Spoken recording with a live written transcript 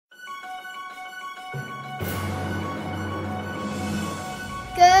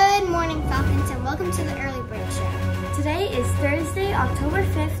morning, Falcons, and welcome to the Early Bird Show. Today is Thursday, October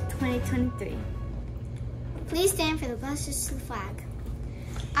 5th, 2023. Please stand for the pledge to the flag.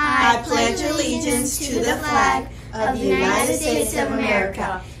 I pledge allegiance to the flag of the United States of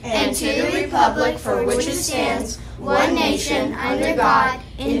America and to the republic for which it stands, one nation, under God,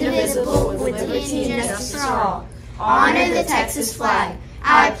 indivisible, with liberty and justice for all. Honor the Texas flag.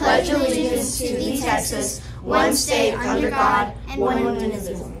 I pledge allegiance to the Texas, one state under God, and one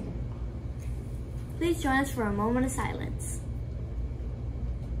indivisible. Please join us for a moment of silence.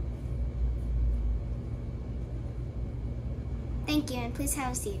 Thank you, and please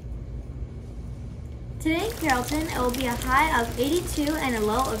have a seat. Today in Carrollton, it will be a high of 82 and a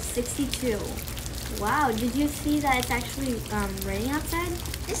low of 62. Wow, did you see that it's actually raining outside?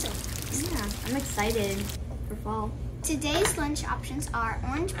 Yeah, I'm excited for fall. Today's lunch options are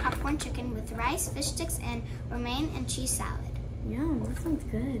orange popcorn chicken with rice, fish sticks, and romaine and cheese salad. Yum, that sounds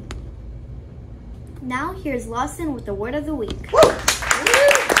good. Now here's Lawson with the word of the week.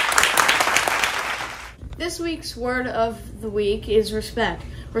 This week's word of the week is respect.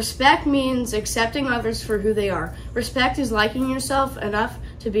 Respect means accepting others for who they are. Respect is liking yourself enough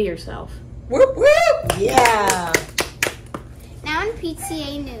to be yourself. Whoop, whoop! Yeah! Now in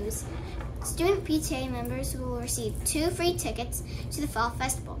PTA news, student PTA members will receive 2 free tickets to the Fall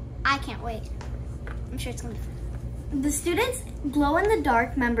Festival. I can't wait. I'm sure it's going to be fun. The students'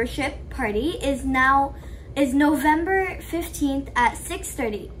 glow-in-the-dark membership party is November 15th at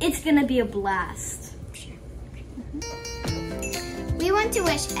 6:30. It's going to be a blast. We want to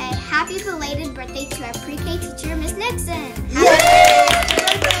wish a happy belated birthday to our pre-K teacher, Miss Nixon. Yay!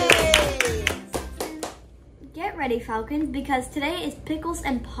 Get ready, Falcons, because today is pickles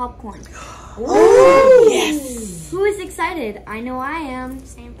and popcorn. Ooh, yes! Who is excited? I know I am.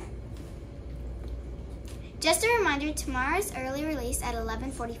 Same. Just a reminder, tomorrow's early release at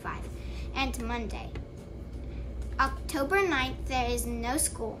 11:45 and Monday, October 9th, there is no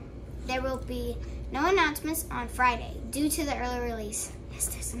school. There will be no announcements on Friday due to the early release. Yes,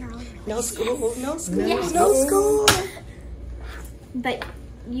 there's an early release. No school, no school, Yes. no school. But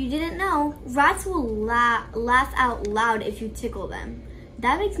you didn't know, rats will laugh out loud if you tickle them.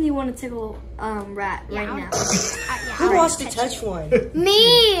 That makes me want to tickle rat right now. Who wants to touch one?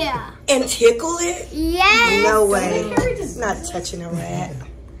 Me! And tickle it? Yes! No way. Not touching a rat.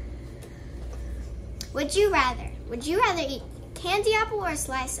 Would you rather eat candy apple or a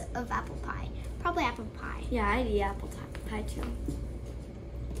slice of apple pie? Probably apple pie. Yeah, I'd eat apple pie too.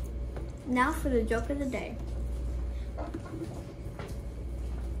 Now for the joke of the day.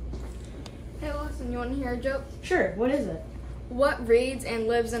 Hey, listen, you want to hear a joke? Sure, what is it? What reads and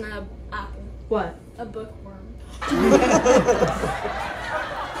lives in an apple? What? A bookworm.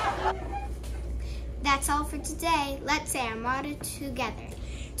 That's all for today. Let's say our motto together.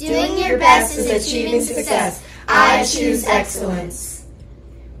 Doing your best is achieving success. I choose excellence.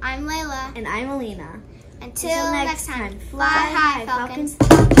 I'm Layla. And I'm Alina. Until next time, fly high, Falcons.